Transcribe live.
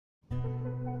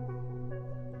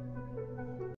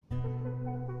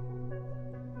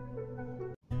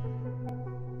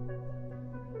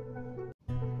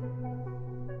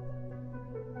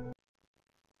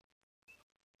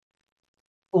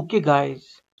Okay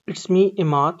guys, it's me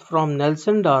Imad from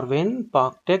Nelson Darwin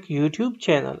Park Tech YouTube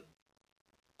channel.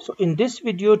 So in this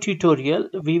video tutorial,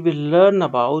 we will learn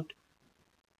about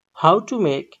how to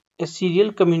make a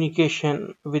serial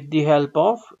communication with the help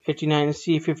of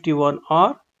 89C51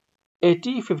 or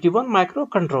 8051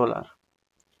 microcontroller.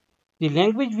 The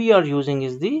language we are using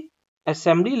is the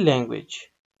assembly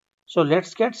language. So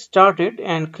let's get started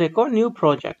and click on new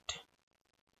project.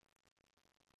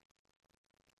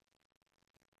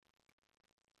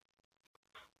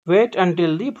 Wait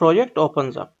until the project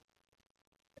opens up.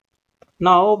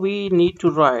 Now we need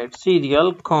to write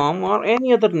serial, com or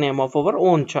any other name of our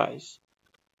own choice.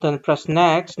 Then press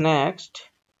next, next,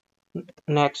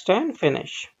 next and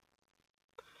finish.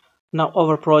 Now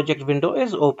our project window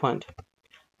is opened.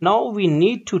 Now we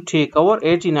need to take our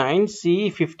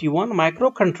 89C51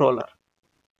 microcontroller.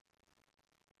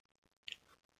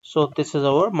 So this is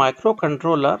our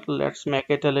microcontroller. Let's make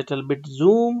it a little bit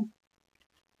zoom.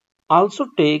 Also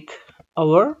take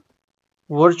our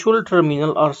virtual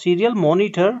terminal or serial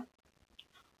monitor.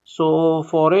 So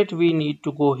for it we need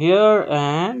to go here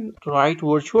and write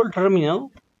virtual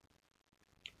terminal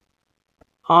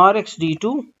RxD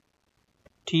to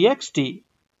TXT.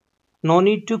 No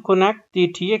need to connect the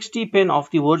TXT pin of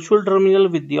the virtual terminal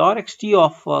with the RxD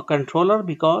of controller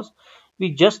because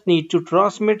we just need to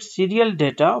transmit serial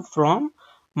data from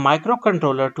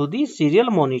microcontroller to the serial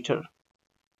monitor.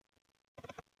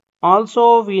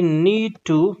 Also we need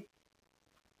to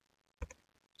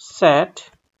set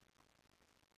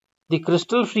the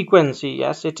crystal frequency.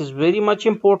 Yes, it is very much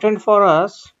important for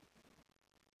us.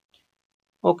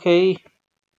 Okay,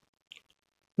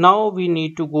 now we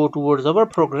need to go towards our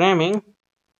programming.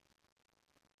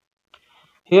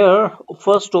 Here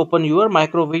first open your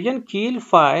microvision keil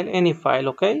file, any file.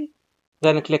 Okay,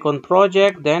 then click on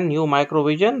project, then new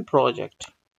microvision project.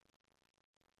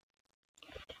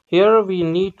 Here we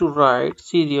need to write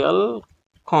serial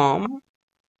comu,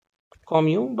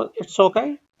 but it's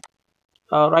okay.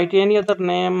 Write any other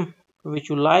name which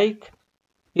you like.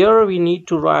 Here we need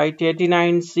to write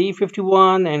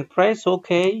 89C51 and press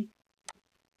OK.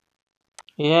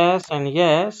 Yes and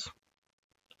yes.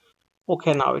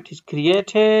 Okay, now it is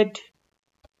created.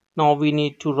 Now we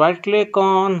need to right click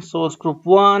on source group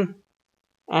 1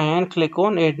 and click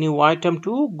on add new item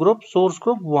to group source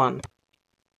group 1.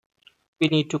 We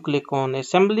need to click on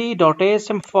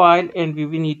assembly.asm file and we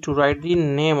need to write the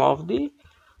name of the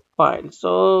file.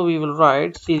 So we will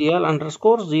write serial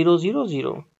underscore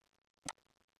 000.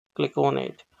 Click on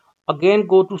it. Again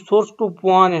go to source group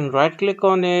 1 and right click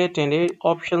on it and add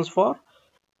options for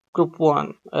group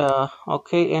 1.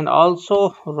 Okay, and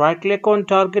also right click on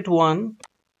target 1,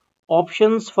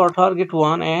 options for target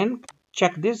 1 and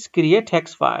check this create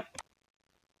hex file.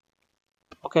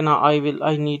 Okay, now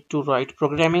I need to write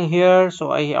programming here. So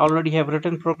I already have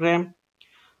written program.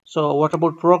 So what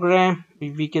about program?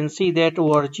 We can see that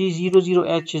our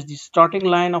G00H is the starting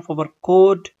line of our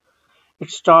code.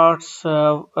 It starts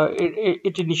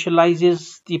it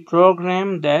initializes the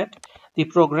program that the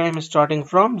program is starting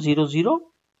from 00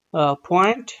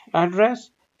 point address.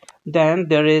 Then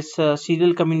there is a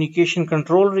serial communication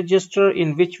control register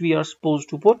in which we are supposed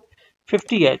to put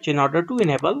 50H in order to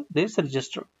enable this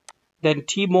register. Then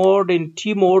T mode, in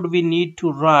T mode we need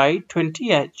to write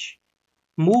 20H.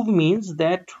 Move means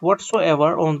that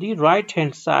whatsoever on the right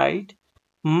hand side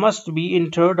must be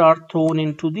entered or thrown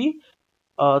into the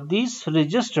these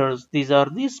registers. These are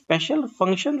the special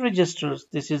function registers.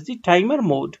 This is the timer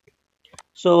mode.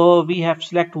 So we have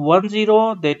select 10,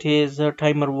 that is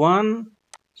timer 1.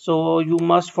 So you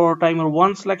must, for timer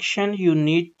 1 selection, you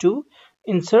need to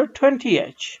insert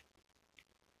 20H.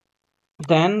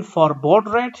 Then for baud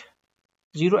rate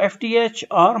 0 FTH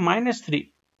or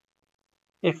 -3.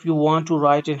 If you want to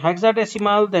write in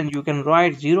hexadecimal, then you can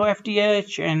write 0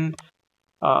 FTH, and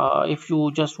if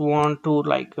you just want to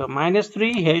like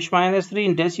 -3 hash -3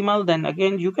 in decimal, then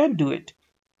again you can do it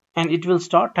and it will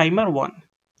start timer 1.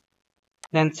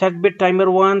 Then set bit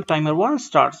timer 1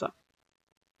 starts up.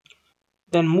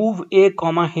 Then move a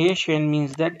comma hash n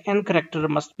means that n character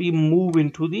must be moved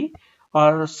into the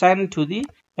or sent to the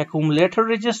accumulator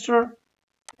register.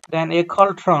 Then a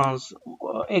call trans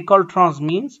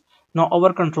means now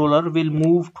our controller will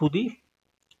move to the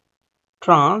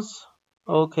trans.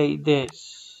 Okay,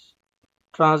 this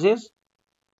trans is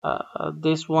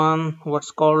this one,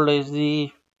 what's called is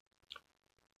the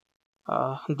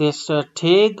this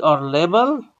tag or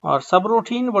label or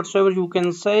subroutine, whatsoever you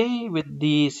can say, with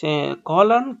the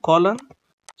colon.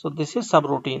 So this is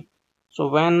subroutine. So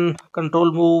when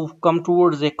control move come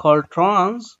towards a call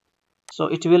trans, so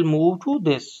it will move to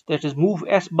this, that is move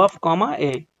s buff comma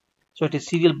a. So it is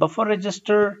serial buffer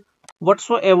register.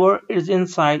 Whatsoever is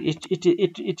inside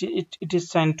it is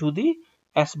sent to the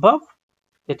SBUF,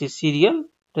 that is serial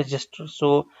register.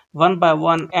 So one by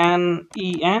one N,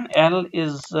 E and L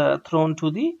is thrown to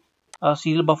the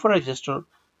serial buffer register.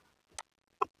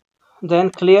 Then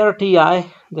clear TI,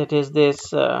 that is this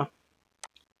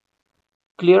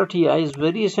clear TI is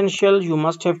very essential. You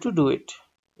must have to do it.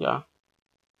 Yeah,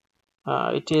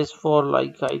 it is for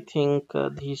like I think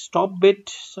the stop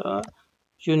bit.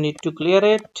 You need to clear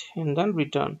it and then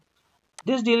return.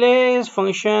 This delays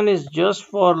function is just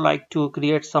for like to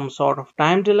create some sort of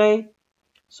time delay.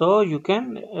 So you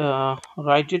can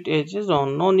write it as is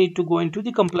on. No need to go into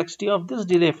the complexity of this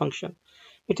delay function.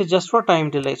 It is just for time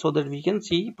delay so that we can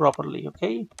see properly.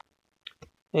 Okay,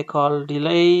 I call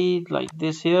delay like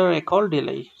this here. I call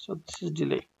delay. So this is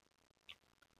delay.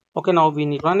 Okay, now we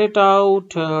need to run it out.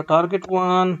 Target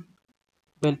one,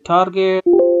 build target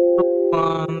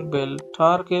one, build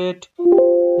target.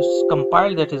 It's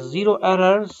compiled, that is 0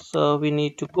 errors. So we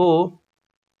need to go.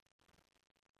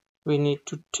 We need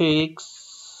to take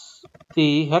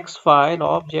the hex file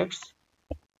objects.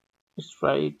 It's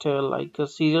right like a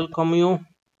serial commu.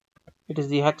 It is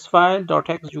the hex file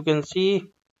 .hex. You can see.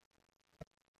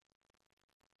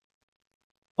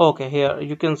 Okay, here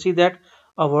you can see that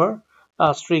our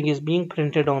string is being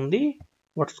printed on the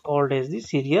what's called as the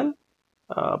serial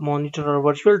monitor or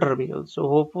virtual terminal. So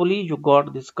hopefully you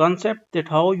got this concept that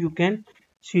how you can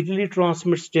serially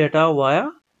transmit data via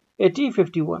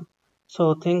AT51.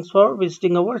 So thanks for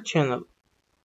visiting our channel.